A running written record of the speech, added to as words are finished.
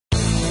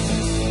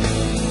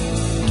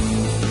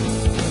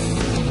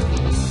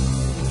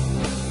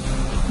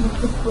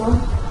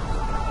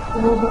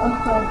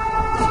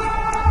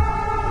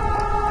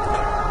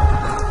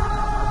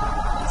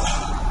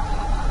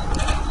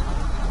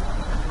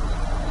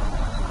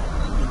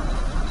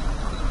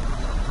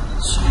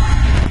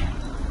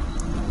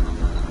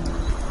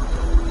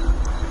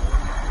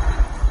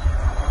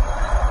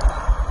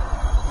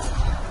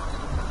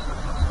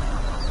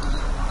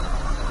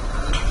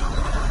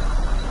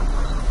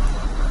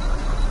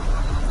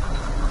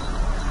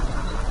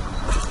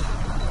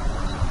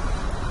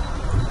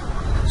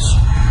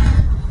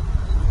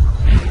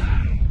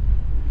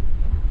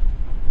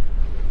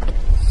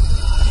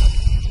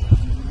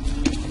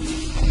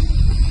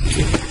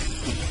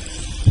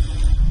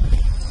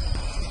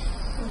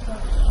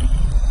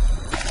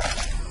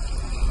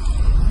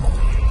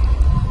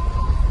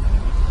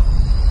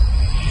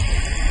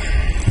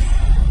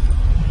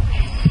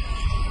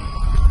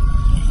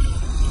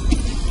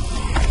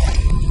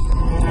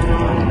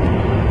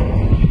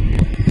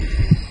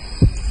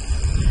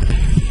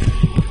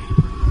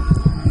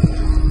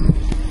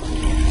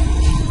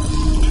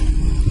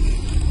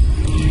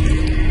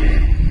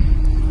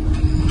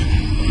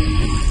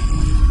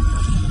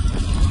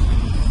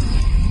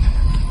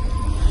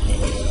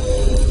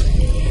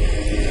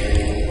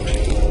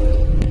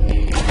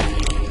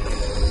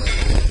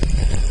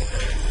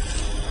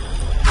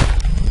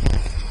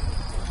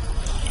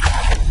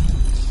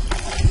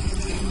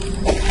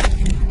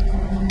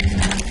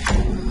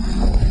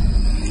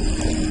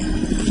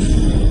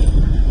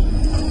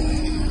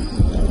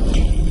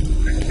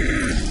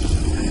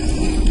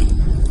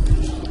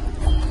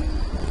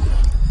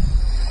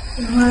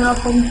na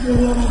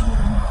pomyslu.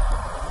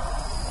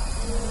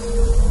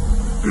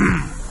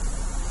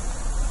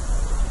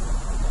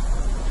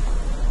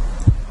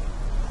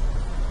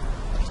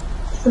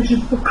 Takže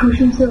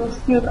pokouším se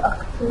vlastně od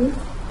akci.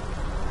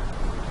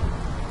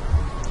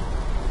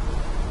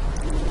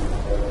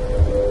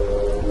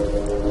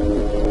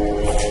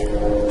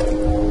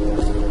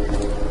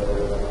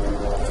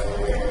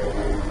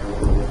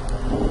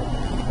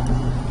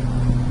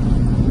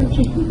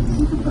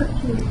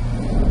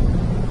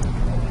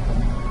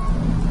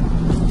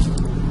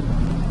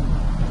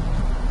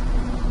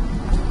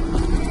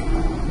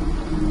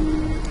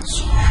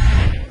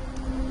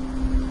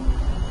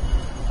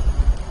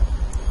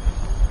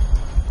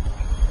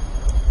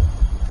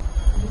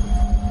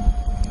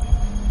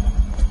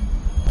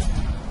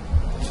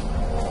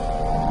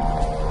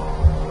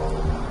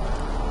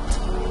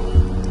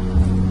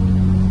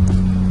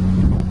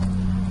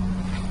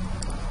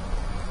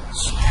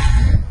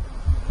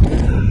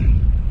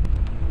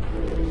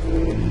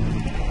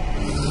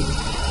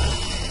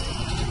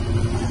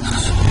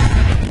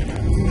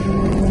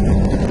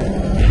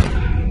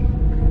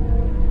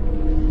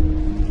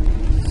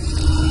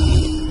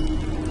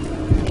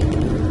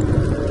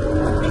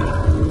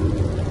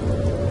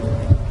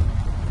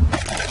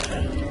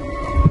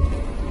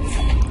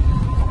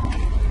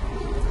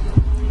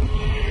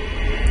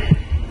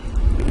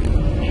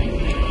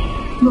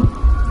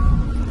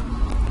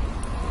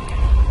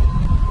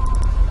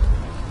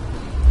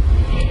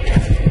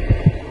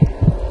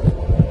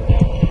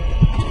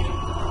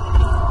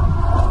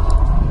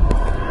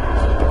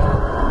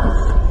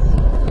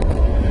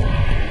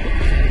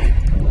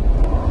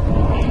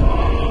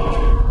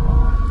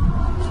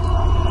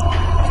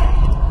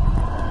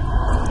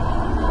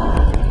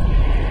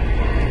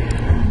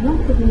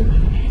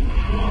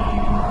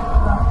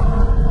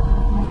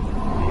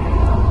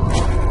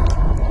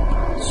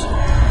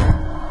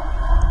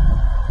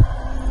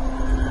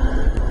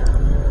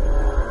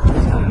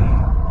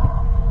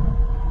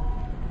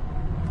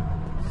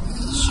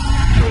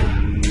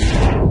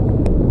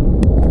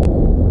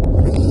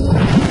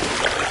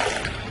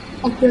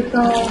 Je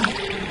to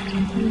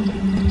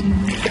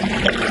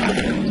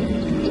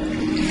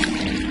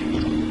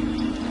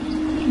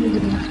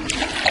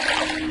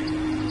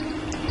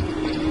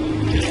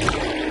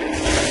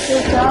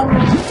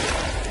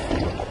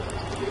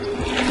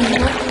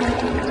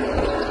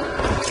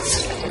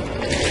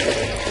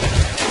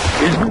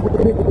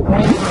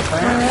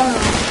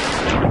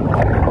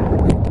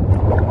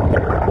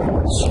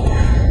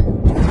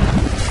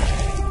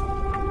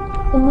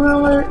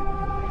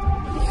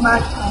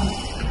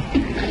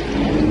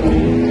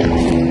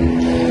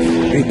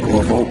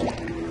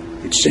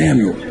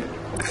Samuel.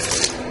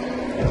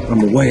 From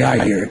the way I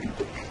hear it,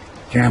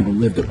 Campbell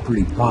lived a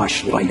pretty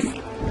posh life.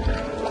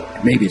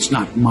 Maybe it's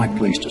not my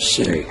place to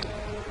say.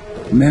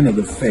 Men of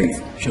the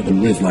faith should have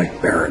lived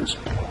like barons.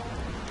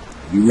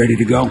 You ready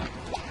to go?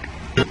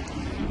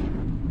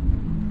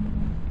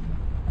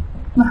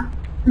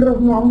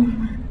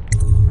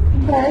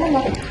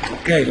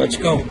 Okay, let's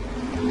go.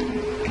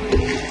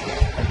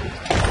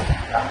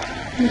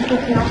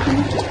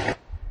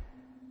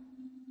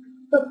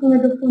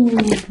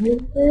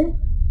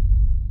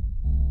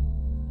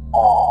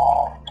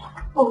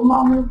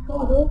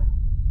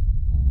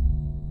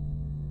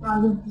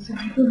 Máme to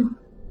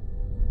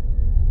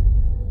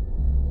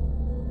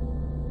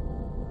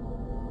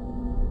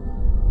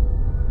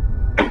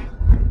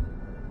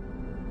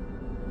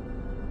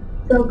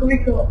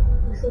celkově to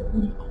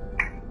vysvětlí.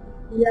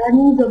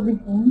 žádný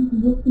zabití,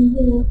 byl jsem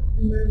to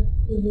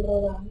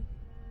vyzoroval.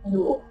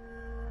 Aduh.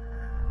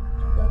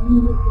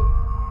 Žádný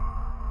zabití.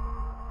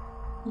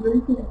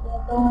 Byli si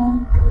nepřátelé.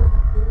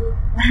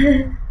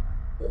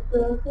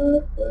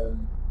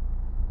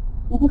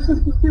 Mohu se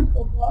spustit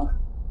poplach?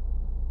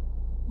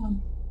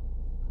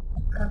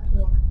 Tak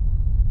jo.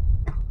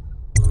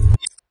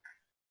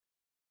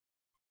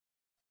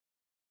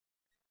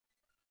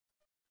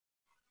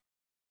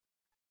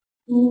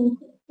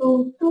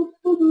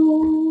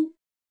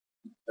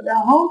 Dá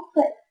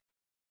holce.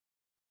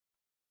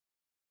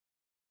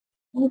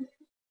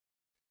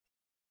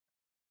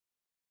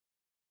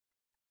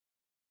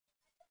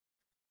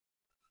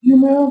 Že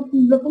mi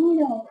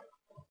zapomínal,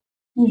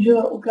 že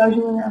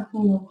ukážeme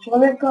nějakého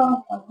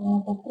člověka, tak na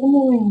to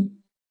promluvím.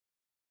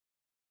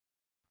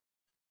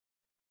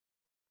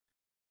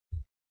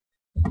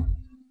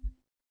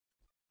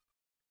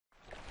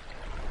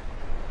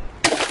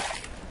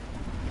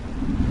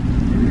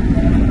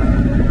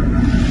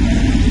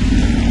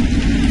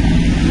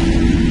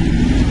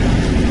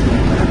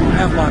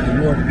 Havelock and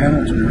Lord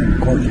Hamilton are in the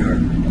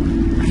courtyard.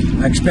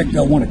 I expect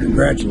they'll want to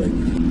congratulate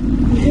me.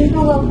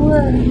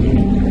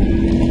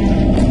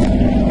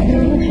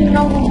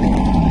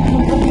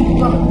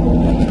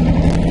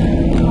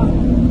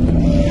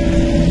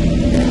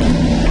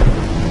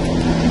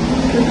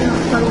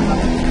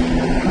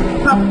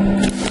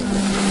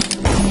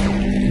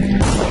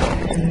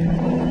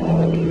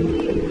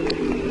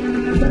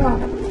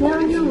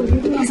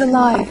 He's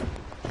alive.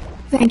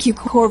 Thank you,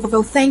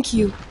 Corvo, thank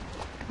you.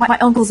 My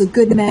uncle's a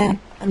good man,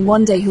 and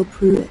one day he'll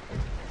prove it.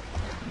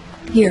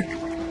 Here.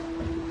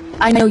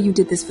 I know you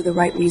did this for the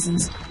right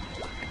reasons,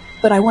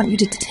 but I want you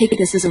to take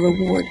this as a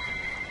reward.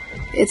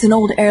 It's an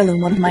old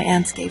heirloom one of my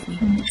aunts gave me.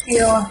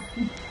 Yeah.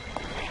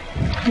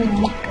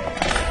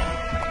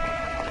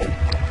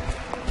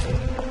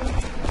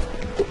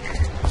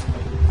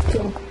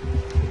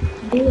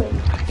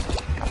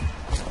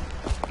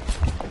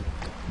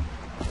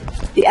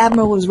 The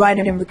Admiral was right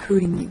in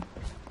recruiting you.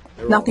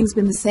 Nothing's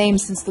been the same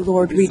since the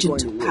Lord Regent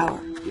took power.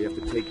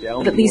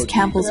 But at least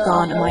Campbell's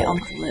gone and my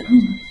uncle lives.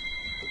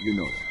 You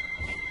know that.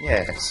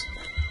 Yes.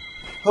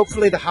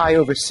 Hopefully the High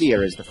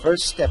Overseer is the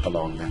first step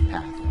along that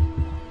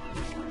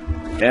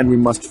path. And we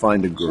must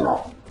find a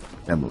girl,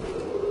 Emily.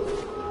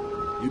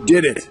 You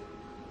did it!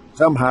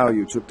 Somehow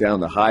you took down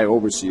the High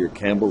Overseer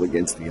Campbell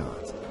against the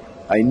odds.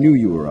 I knew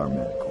you were our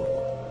man,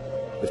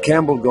 Corvo. With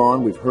Campbell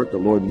gone, we've hurt the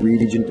Lord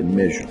Regent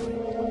immeasurably.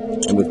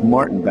 And with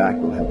Martin back,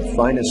 we'll have the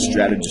finest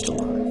strategist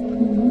alive.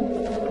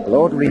 The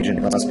Lord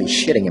Regent must be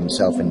shitting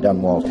himself in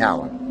Dunwall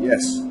Tower.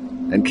 Yes,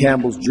 and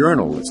Campbell's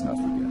journal, let's not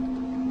forget.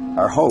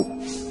 Our hope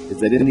is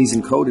that in these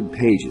encoded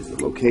pages,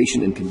 the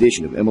location and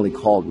condition of Emily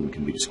Caldwell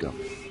can be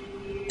discovered.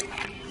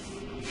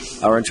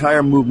 Our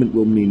entire movement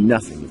will mean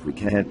nothing if we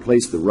can't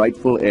place the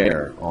rightful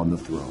heir on the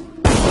throne.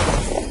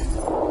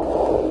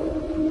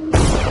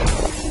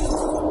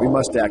 We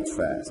must act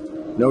fast.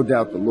 No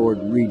doubt the Lord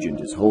Regent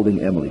is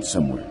holding Emily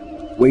somewhere,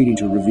 waiting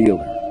to reveal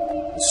her,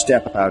 to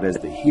step out as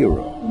the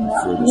hero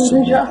for the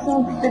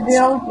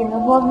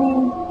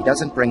He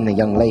doesn't bring the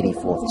young lady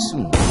forth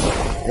soon.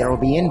 There will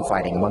be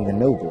infighting among the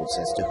nobles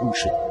as to who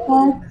should...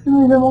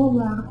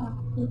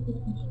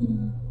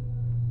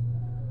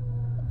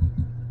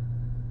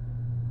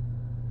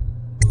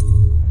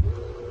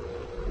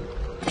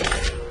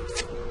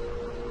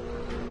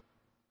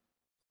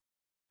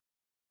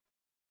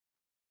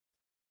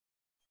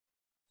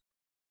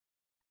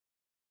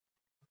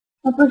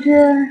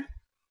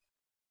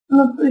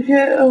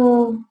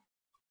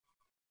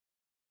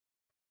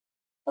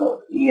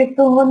 je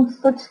tohle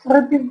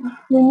 104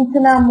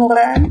 měnícená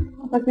morem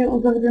a tak je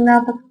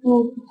uzavřená, tak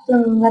tu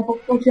jsem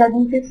nepopsal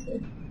žádný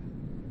věci.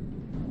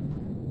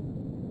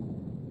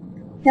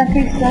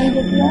 Nějaký sen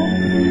takhle?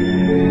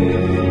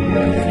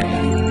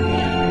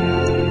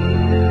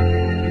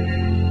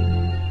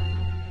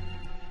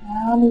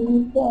 Já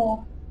nevím to.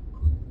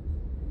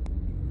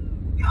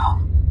 Jo,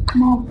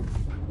 mám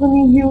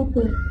plný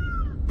hilty.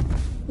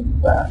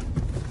 Super.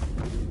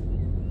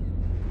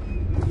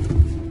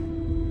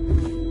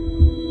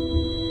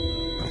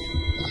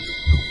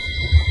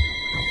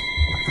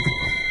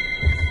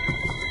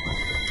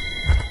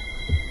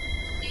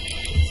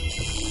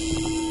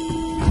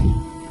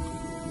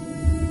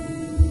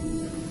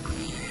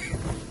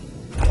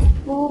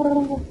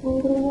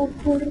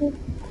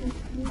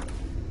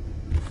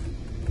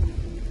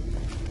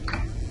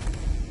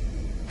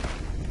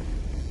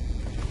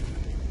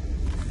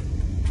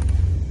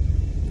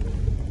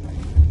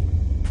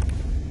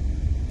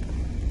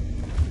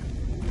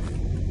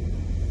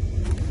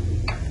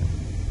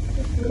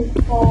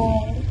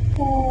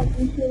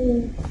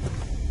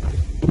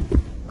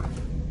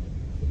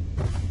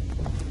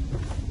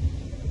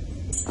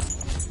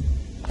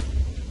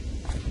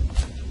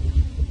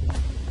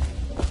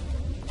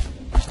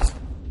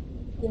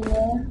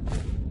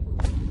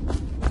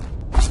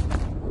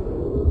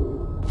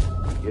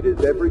 It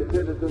is every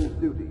citizen's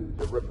duty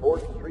to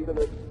report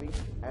treasonous speech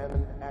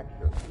and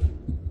action.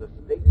 The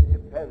state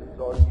depends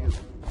on you.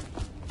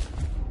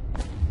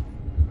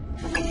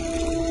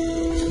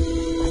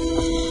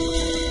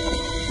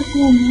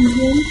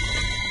 můžem.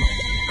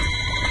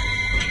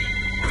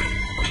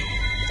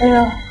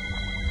 Jo.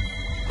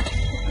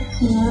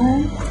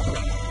 Ne.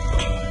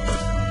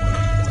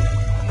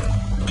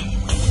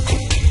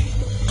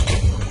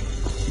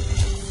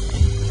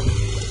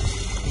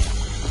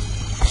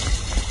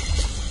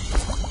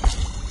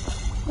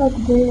 Tak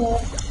kde je?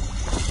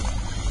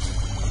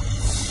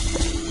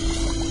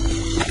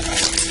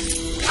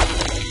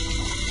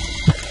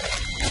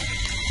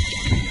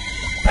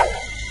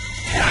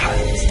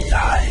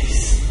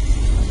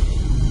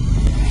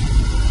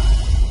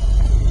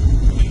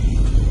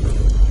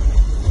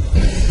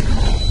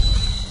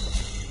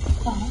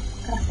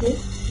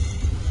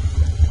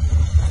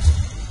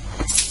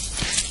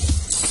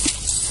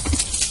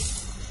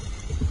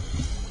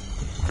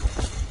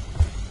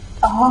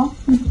 Aha,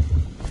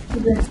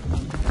 kde?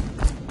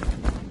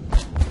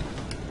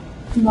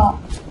 No,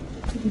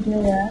 kde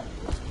je?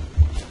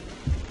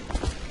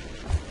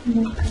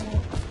 Okay.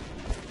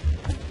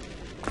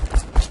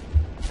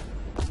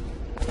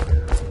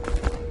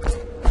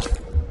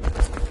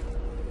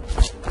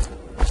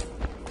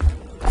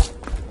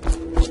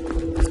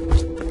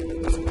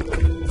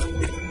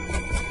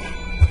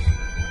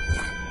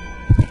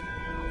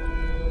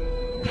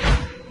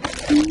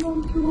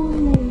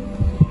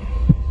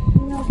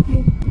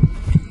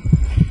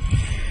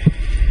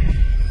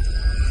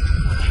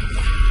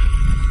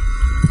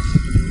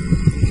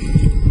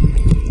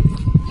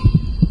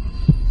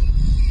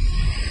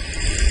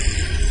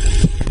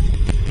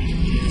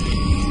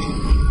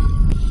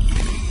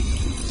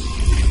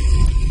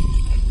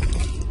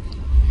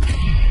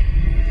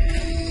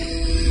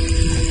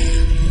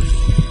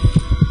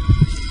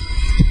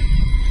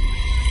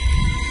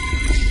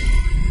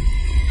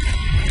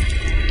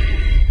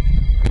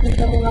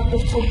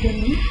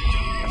 Open.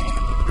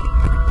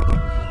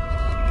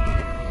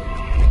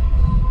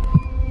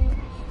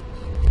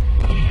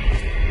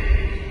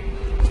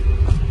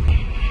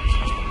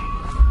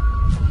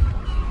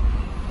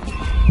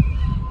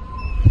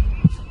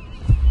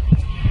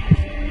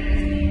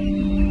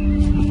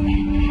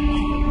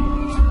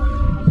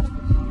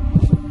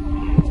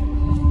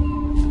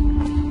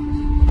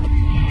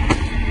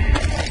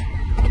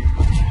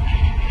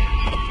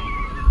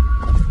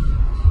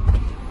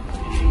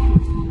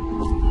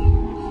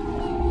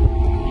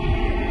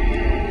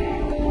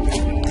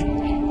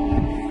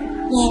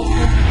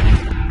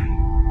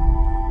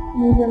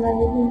 Můžeme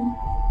vidět.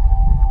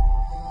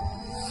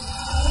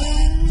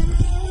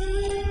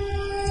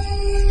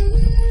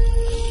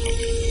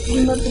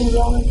 Můžeme to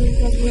dáme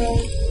takhle.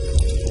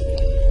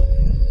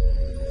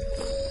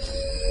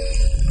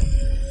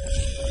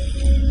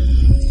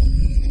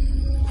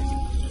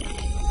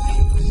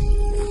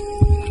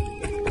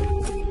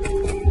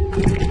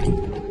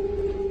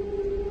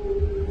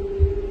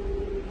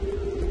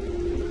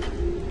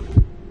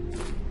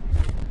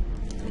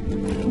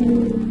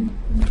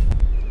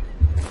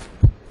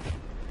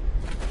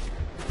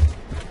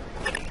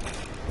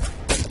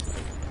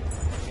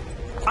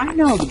 I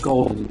know the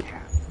Golden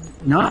Cat,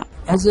 not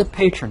as a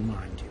patron,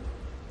 mind you.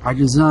 I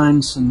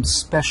designed some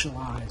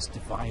specialized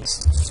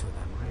devices for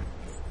them.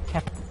 I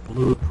kept the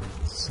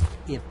blueprints,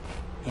 if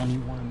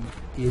anyone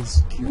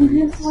is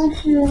curious.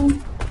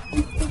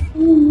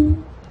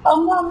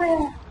 Oh,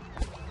 Mama!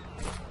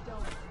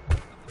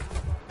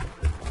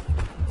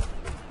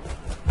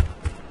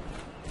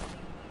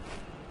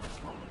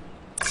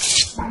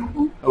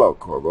 Hello,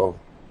 Corvo.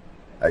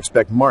 I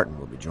expect Martin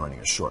will be joining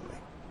us shortly.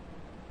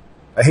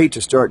 I hate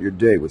to start your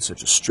day with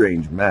such a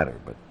strange matter,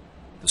 but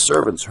the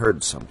servants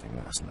heard something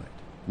last night,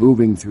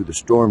 moving through the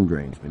storm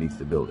drains beneath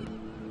the building.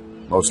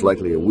 Most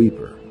likely a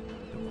weeper,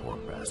 the poor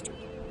bastard.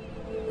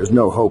 There's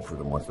no hope for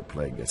them once the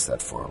plague gets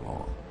that far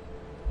along.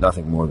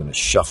 Nothing more than a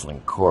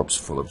shuffling corpse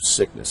full of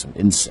sickness and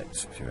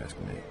insects, if you're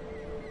asking me.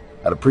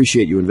 I'd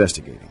appreciate you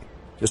investigating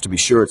it, just to be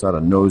sure it's not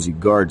a nosy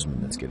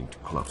guardsman that's getting too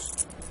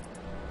close.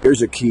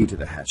 Here's a key to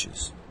the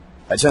hatches.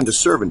 I'd send a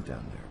servant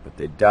down there, but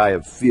they'd die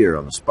of fear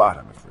on the spot,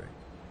 I'm afraid.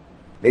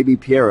 Maybe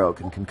Pierre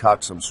can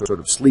concoct some sort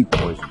of sleep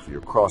poison for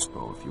your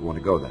crossbow if you want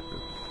to go that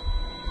route.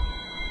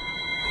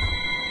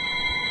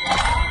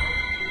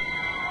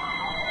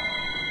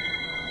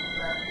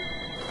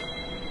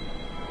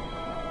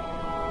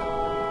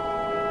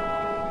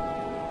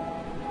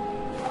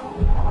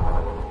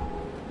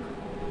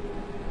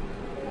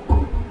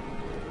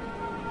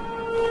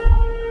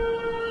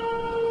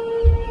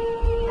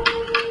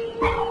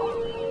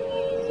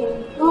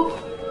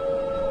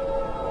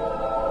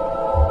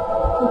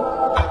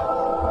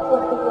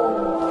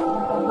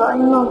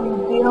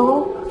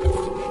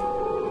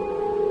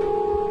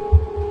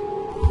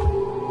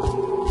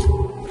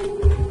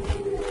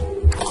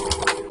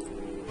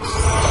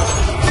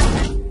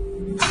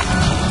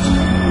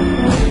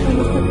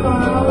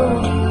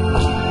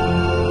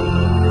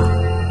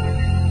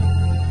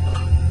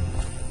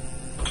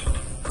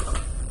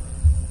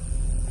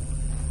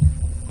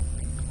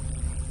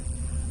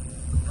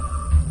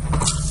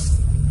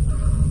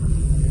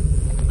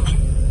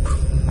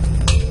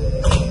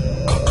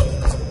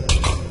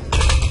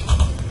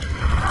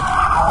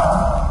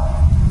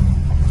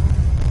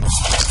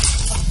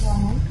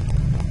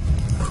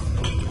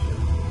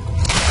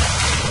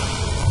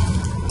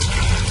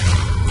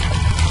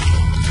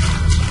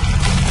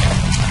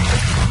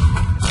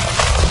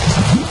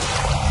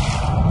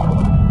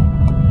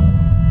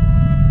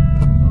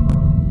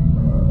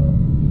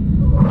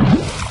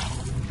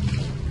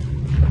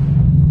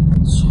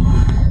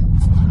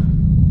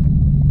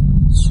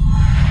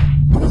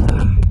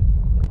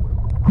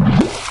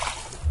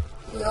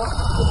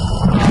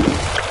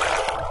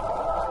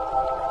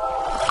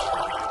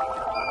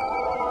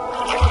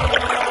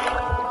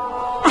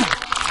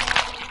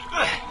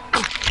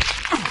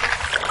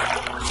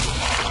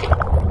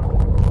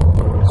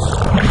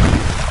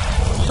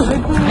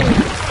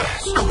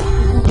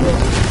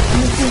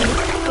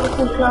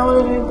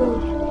 Čau, nejde.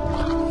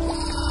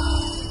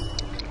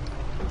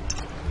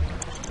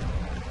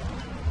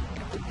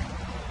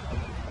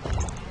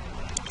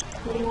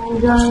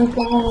 Jangan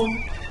kau.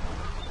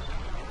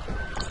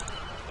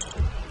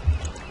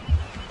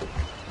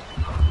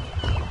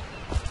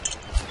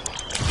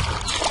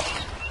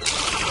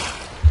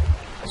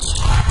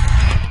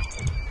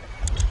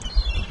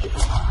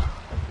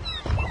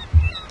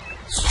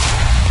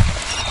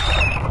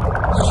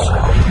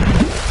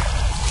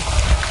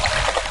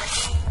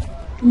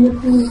 Ini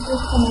itu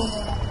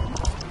semua.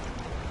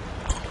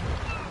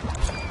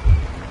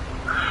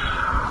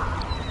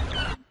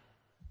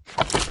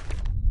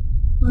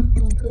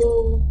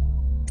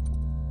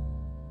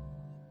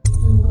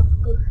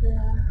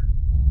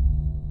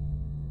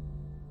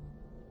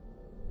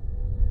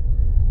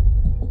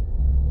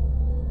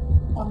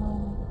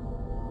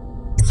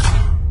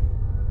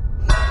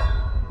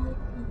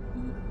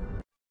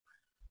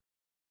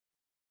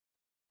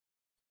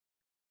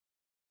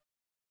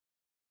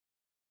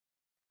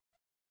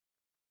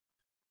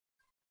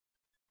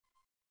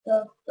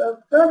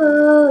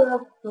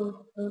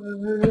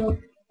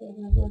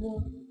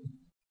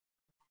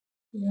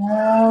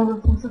 Já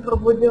jsem se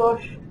probudil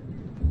až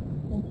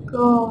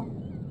teďko.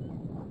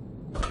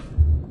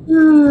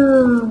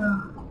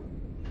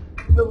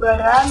 Dobré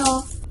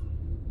ráno.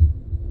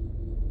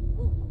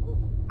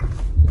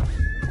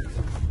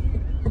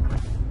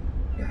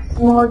 Já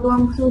jsem mohla to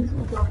vám musím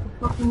udělat,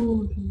 to fakt není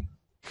možné.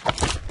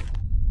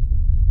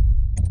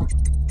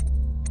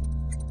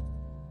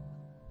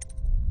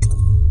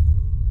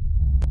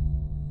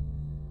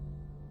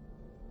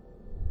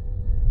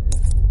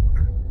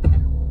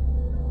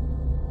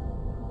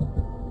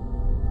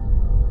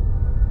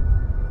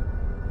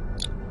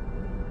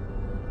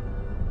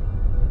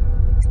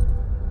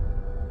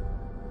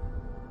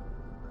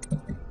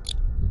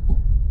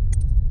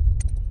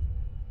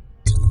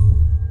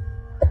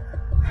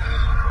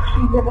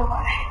 Jde domů.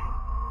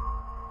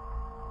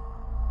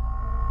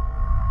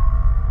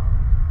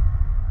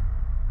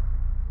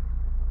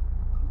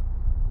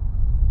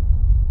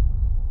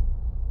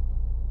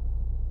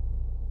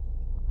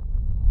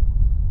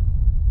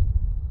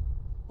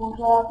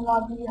 Pořád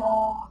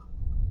nabíhá.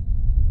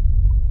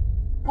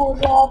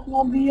 Pořád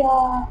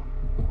nabíhá.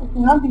 Už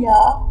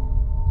nabíhá.